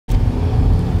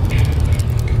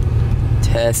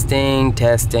Testing,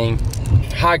 testing.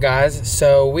 Hi guys,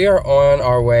 so we are on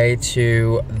our way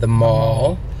to the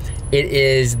mall. It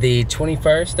is the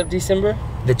 21st of December.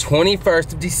 The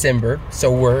 21st of December,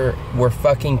 so we're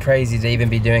fucking crazy to even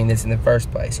be doing this in the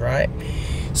first place, right?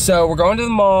 So we're going to the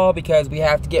mall because we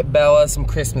have to get Bella some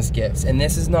Christmas gifts. And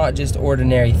this is not just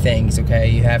ordinary things, okay?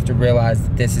 You have to realize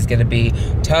that this is gonna be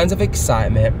tons of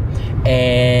excitement,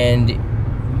 and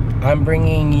I'm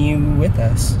bringing you with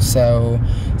us. So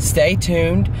stay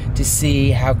tuned to see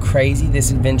how crazy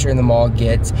this adventure in the mall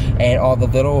gets, and all the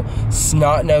little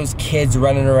snot-nosed kids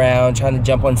running around trying to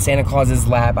jump on Santa Claus's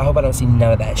lap. I hope I don't see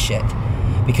none of that shit,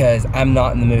 because I'm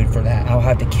not in the mood for that. I'll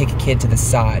have to kick a kid to the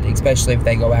side, especially if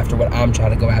they go after what I'm trying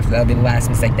to go after. That'll be the last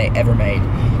mistake they ever made,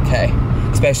 okay?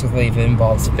 Especially if it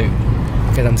involves food,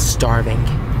 because I'm starving.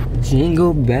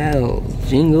 Jingle bells,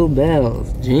 jingle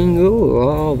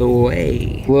all the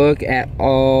way. Look at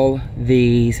all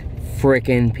these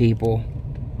frickin' people.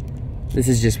 This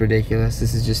is just ridiculous.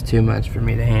 This is just too much for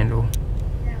me to handle.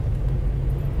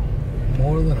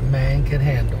 More than a man can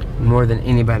handle. More than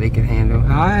anybody can handle.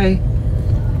 Hi.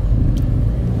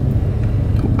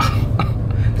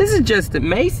 This is just at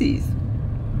Macy's.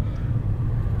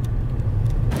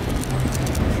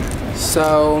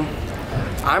 So,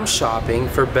 I'm shopping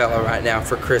for Bella right now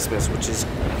for Christmas,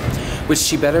 which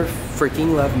she better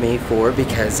freaking love me for,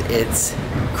 because it's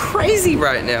crazy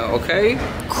right now, okay?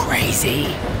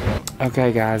 Crazy.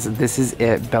 Okay guys, this is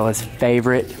it. Bella's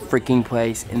favorite freaking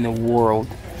place in the world.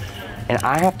 And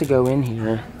I have to go in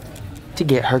here to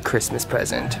get her Christmas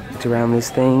present. It's around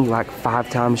this thing like 5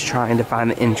 times trying to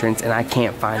find the entrance, and I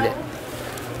can't find it.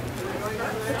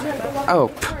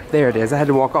 Oh, there it is. I had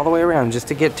to walk all the way around just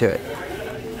to get to it.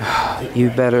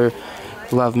 You better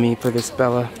love me for this,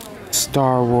 Bella.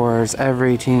 Star Wars,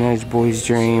 every teenage boy's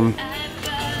dream.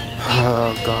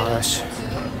 Oh gosh.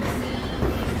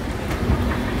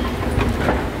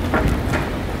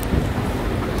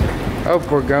 Oh,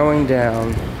 we're going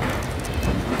down.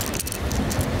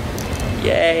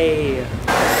 Yay!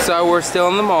 So we're still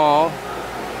in the mall.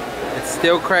 It's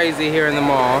still crazy here in the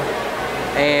mall.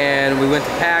 And we went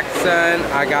to PacSun.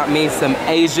 I got me some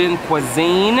Asian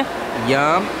cuisine.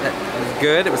 Yum, that was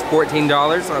good. It was $14,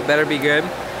 so it better be good.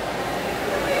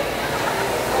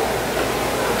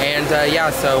 And yeah,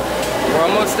 so we're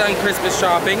almost done Christmas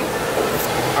shopping.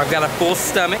 I've got a full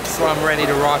stomach, so I'm ready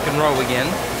to rock and roll again.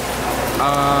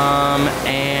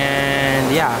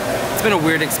 And yeah, it's been a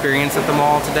weird experience at the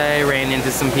mall today. Ran into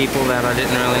some people that I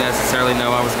didn't really necessarily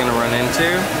know I was gonna run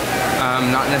into.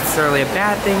 Not necessarily a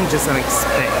bad thing, just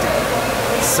unexpected.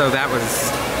 So that was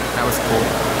cool.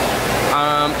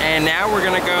 And now we're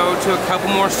gonna go to a couple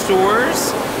more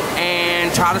stores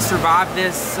and try to survive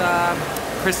this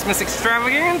Christmas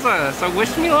extravaganza. So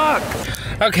wish me luck.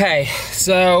 Okay,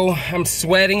 so I'm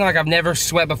sweating like I've never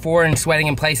sweat before, and sweating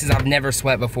in places I've never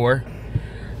sweat before,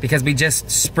 because we just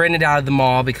sprinted out of the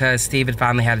mall because Steve had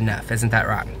finally had enough. Isn't that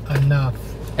right? Enough.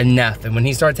 Enough. And when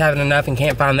he starts having enough and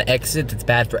can't find the exit, it's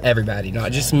bad for everybody.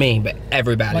 Not just me, but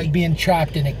everybody. Like being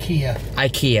trapped in IKEA.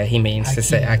 IKEA, he means to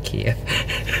say IKEA.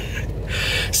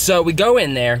 So we go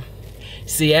in there,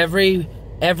 see every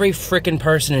freaking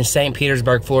person in St.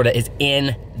 Petersburg, Florida is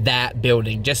in that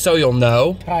building. Just so you'll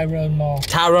know. Tyrone Mall.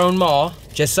 Tyrone Mall.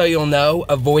 Just so you'll know.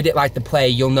 Avoid it like the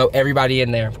plague. You'll know everybody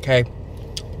in there, okay?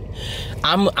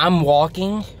 I'm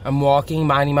walking,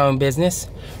 minding my own business,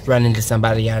 run into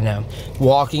somebody I know.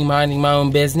 Walking, minding my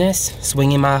own business,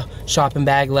 swinging my shopping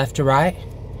bag left to right,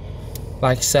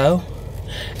 like so.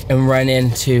 And run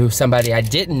into somebody I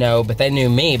didn't know, but they knew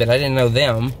me, but I didn't know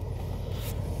them.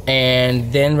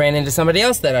 And then ran into somebody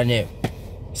else that I knew.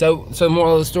 So the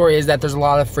moral of the story is that there's a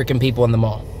lot of freaking people in the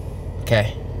mall.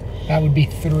 Okay. That would be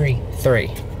 3.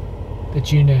 3.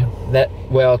 That you knew.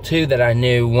 Well, 2 that I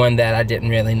knew, 1 that I didn't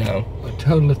really know. A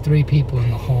total of 3 people in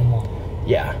the whole mall.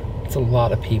 Yeah, it's a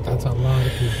lot of people. That's a lot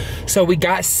of people. So we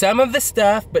got some of the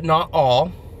stuff, but not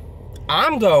all.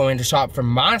 I'm going to shop for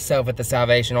myself at the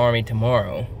Salvation Army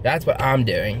tomorrow. That's what I'm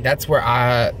doing. That's where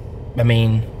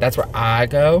that's where I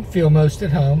go. Feel most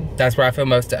at home. That's where I feel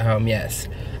most at home, yes.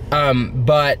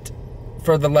 But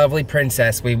for the lovely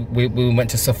princess, we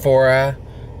went to Sephora,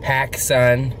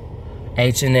 PacSun,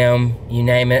 H&M, you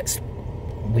name it.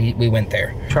 We went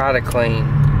there. Try to clean.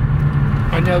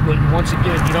 I know, but once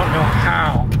again, you don't know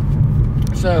how.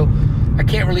 So I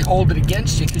can't really hold it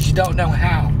against you because you don't know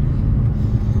how.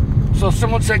 So if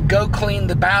someone said, go clean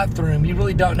the bathroom, you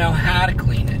really don't know how to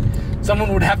clean it.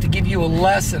 Someone would have to give you a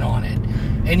lesson on it,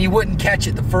 and you wouldn't catch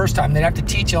it the first time. They'd have to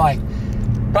teach you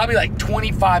probably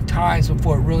 25 times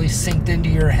before it really sinked into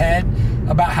your head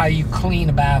about how you clean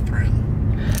a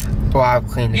bathroom. Well, I've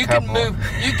cleaned a couple.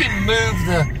 You can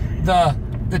move the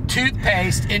the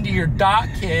toothpaste into your dock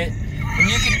kit, and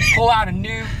you can pull out a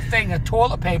new thing of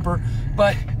toilet paper,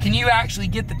 but can you actually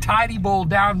get the tidy bowl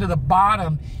down to the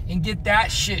bottom and get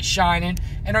that shit shining?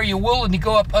 And are you willing to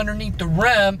go up underneath the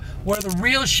rim where the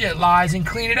real shit lies and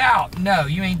clean it out? No,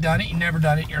 you ain't done it. You never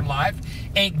done it in your life.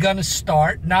 Ain't gonna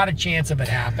start. Not a chance of it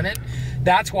happening.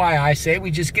 That's why I say we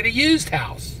just get a used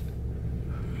house.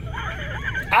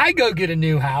 I go get a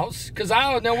new house because I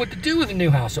don't know what to do with a new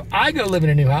house. So I go live in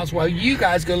a new house while you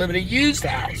guys go live in a used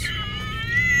house.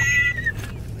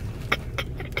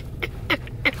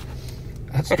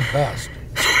 That's the best.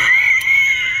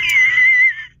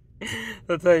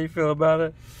 That's how you feel about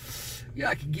it? Yeah,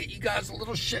 I can get you guys a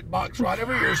little shit box right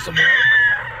over here somewhere.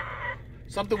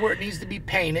 Something where it needs to be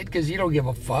painted because you don't give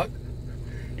a fuck.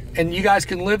 And you guys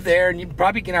can live there and you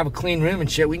probably can have a clean room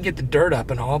and shit. We can get the dirt up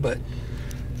and all, but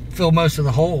fill most of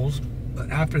the holes.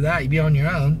 But after that, you'd be on your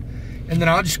own. And then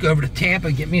I'll just go over to Tampa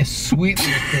and get me a sweet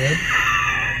little crib.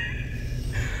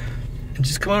 And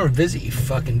just come over and visit, you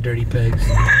fucking dirty pigs.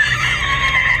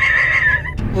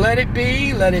 Let it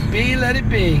be, let it be, let it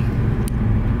be.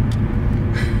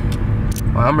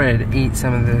 Well, I'm ready to eat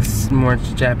some of this more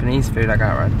Japanese food I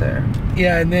got right there.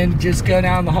 Yeah, and then just go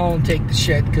down the hall and take the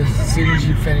shit, because as soon as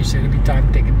you finish it, it'll be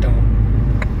time to take a dump.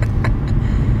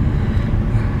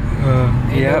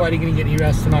 Ain't nobody gonna get any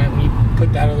rest tonight when you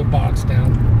put that other box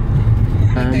down.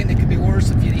 I think it could be worse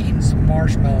if you'd eaten some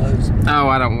marshmallows. Oh,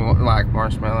 I don't like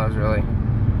marshmallows, really.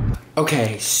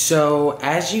 Okay, so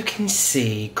as you can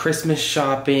see, Christmas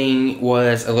shopping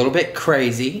was a little bit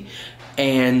crazy.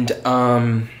 And,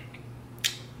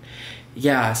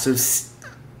 yeah, so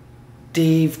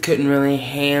Steve couldn't really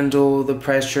handle the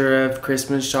pressure of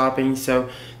Christmas shopping. So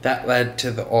that led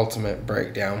to the ultimate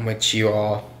breakdown, which you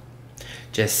all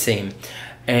just seen.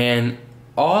 And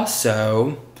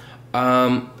also,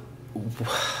 it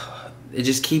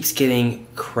just keeps getting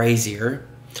crazier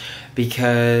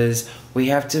because we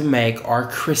have to make our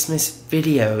Christmas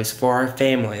videos for our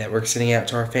family that we're sending out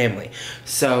to our family.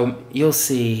 So you'll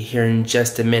see here in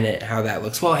just a minute how that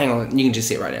looks. Well, hang on, you can just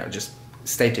see it right now. Just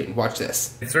stay tuned, watch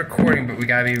this. It's recording, but we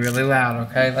gotta be really loud,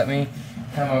 okay? Let me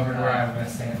come over to where I'm gonna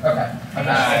stand. Okay. Are you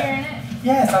sharing it?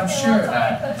 Yes, I'm sure.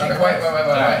 Okay, wait. Hang on.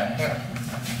 Okay.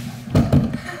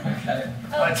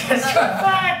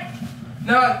 Fuck!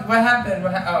 No, what happened?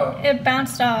 Oh. It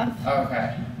bounced off. Oh,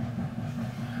 okay.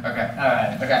 Okay.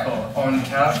 Alright. Okay. Cool. On the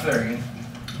count of 3.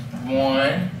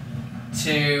 1,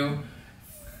 2,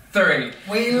 3.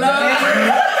 We love you.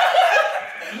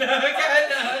 No.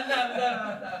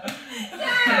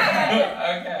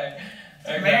 Okay.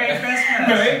 Merry Christmas.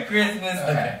 Merry Christmas.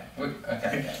 Okay.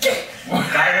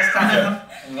 Guy this time.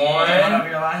 One of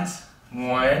your lines.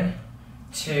 1,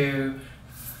 2,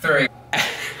 3.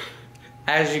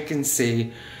 As you can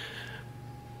see,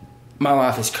 my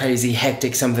life is crazy,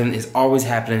 hectic. Something is always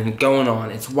happening, going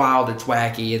on. It's wild, it's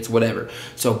wacky, it's whatever.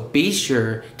 So be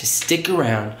sure to stick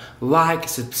around, like,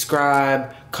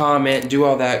 subscribe, comment, do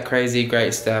all that crazy,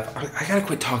 great stuff. I gotta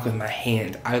quit talking with my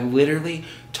hand. I literally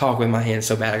talk with my hand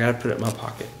so bad. I gotta put it in my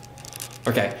pocket.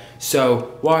 Okay,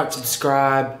 so watch,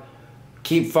 subscribe,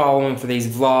 keep following for these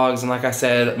vlogs, and like I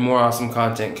said, more awesome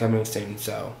content coming soon.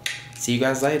 So see you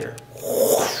guys later.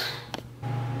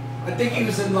 I think he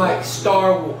was in like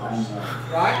Star Wars,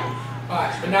 right?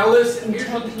 Alright, but now listen, here's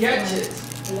what the catch is.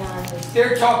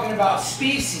 They're talking about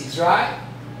species, right?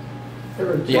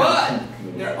 Yeah.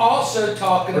 But they're also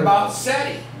talking about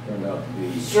SETI.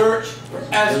 Search for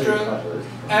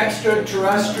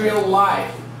extraterrestrial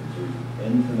life.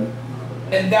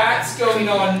 And that's going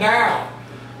on now.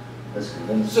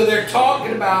 So they're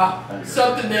talking about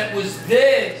something that was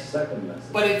then,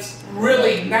 but it's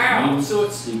really now. So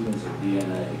it's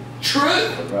true.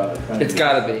 It's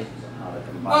gotta be.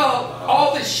 Well,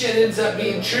 all this shit ends up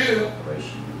being true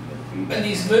in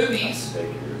these movies.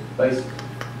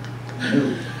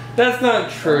 That's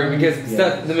not true because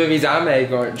the movies I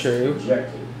make aren't true.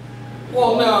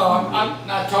 Well, no, I'm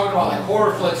not talking about like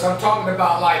horror flicks. I'm talking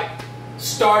about like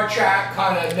Star Trek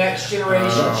kind of next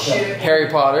generation shit. Harry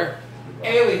Potter.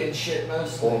 Alien shit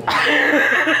mostly. Look,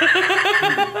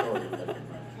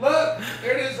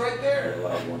 there it is right there.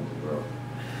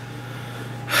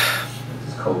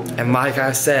 And like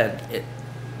I said,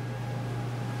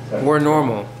 we're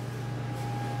normal.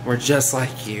 We're just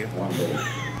like you.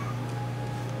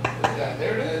 Yeah,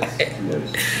 there it is.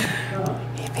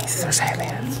 He thinks there's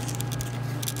aliens.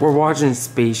 We're watching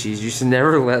Species. You should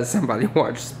never let somebody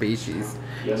watch Species.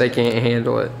 They can't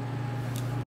handle it.